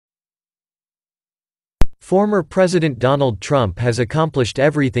Former President Donald Trump has accomplished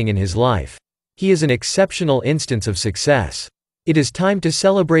everything in his life. He is an exceptional instance of success. It is time to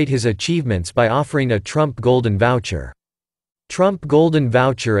celebrate his achievements by offering a Trump Golden Voucher. Trump Golden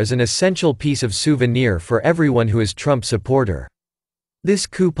Voucher is an essential piece of souvenir for everyone who is Trump supporter. This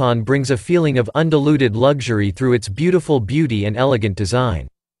coupon brings a feeling of undiluted luxury through its beautiful beauty and elegant design.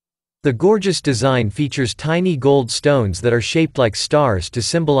 The gorgeous design features tiny gold stones that are shaped like stars to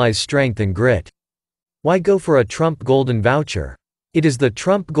symbolize strength and grit. Why go for a Trump Golden Voucher? It is the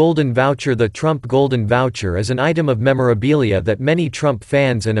Trump Golden Voucher. The Trump Golden Voucher is an item of memorabilia that many Trump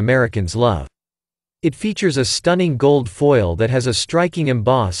fans and Americans love. It features a stunning gold foil that has a striking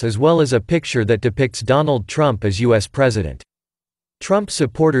emboss as well as a picture that depicts Donald Trump as U.S. President. Trump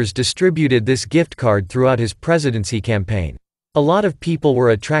supporters distributed this gift card throughout his presidency campaign. A lot of people were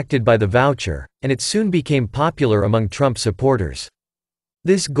attracted by the voucher, and it soon became popular among Trump supporters.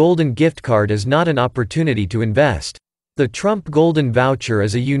 This golden gift card is not an opportunity to invest. The Trump Golden Voucher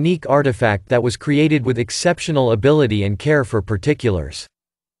is a unique artifact that was created with exceptional ability and care for particulars.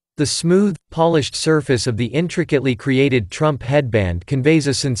 The smooth, polished surface of the intricately created Trump headband conveys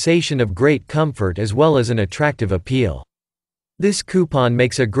a sensation of great comfort as well as an attractive appeal. This coupon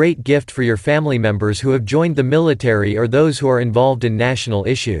makes a great gift for your family members who have joined the military or those who are involved in national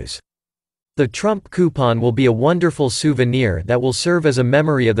issues. The Trump coupon will be a wonderful souvenir that will serve as a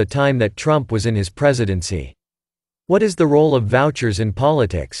memory of the time that Trump was in his presidency. What is the role of vouchers in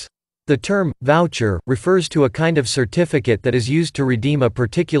politics? The term voucher refers to a kind of certificate that is used to redeem a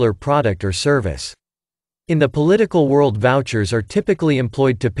particular product or service. In the political world, vouchers are typically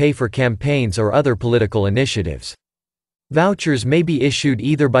employed to pay for campaigns or other political initiatives. Vouchers may be issued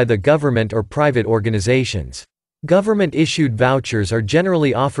either by the government or private organizations. Government-issued vouchers are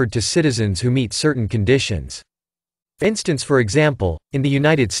generally offered to citizens who meet certain conditions. For example, in the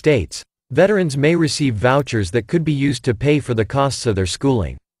United States, veterans may receive vouchers that could be used to pay for the costs of their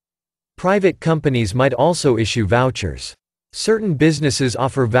schooling. Private companies might also issue vouchers. Certain businesses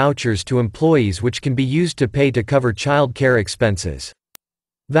offer vouchers to employees which can be used to pay to cover child care expenses.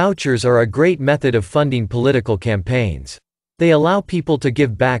 Vouchers are a great method of funding political campaigns. They allow people to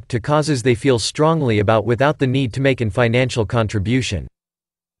give back to causes they feel strongly about without the need to make a financial contribution.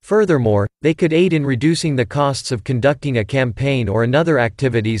 Furthermore, they could aid in reducing the costs of conducting a campaign or another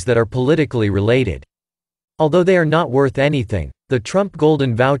activities that are politically related. Although they are not worth anything, the Trump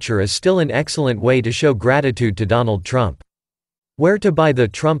Golden Voucher is still an excellent way to show gratitude to Donald Trump. Where to buy the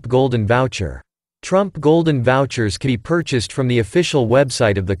Trump Golden Voucher? Trump Golden Vouchers can be purchased from the official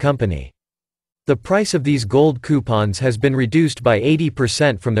website of the company. The price of these gold coupons has been reduced by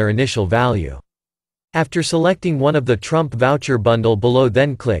 80% from their initial value. After selecting one of the Trump voucher bundle below,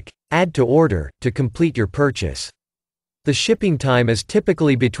 then click Add to Order to complete your purchase. The shipping time is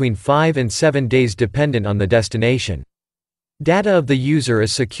typically between 5 and 7 days dependent on the destination. Data of the user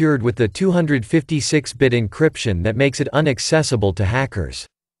is secured with the 256-bit encryption that makes it inaccessible to hackers.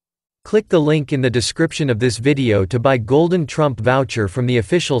 Click the link in the description of this video to buy Golden Trump Voucher from the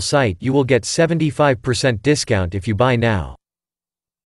official site. You will get 75% discount if you buy now.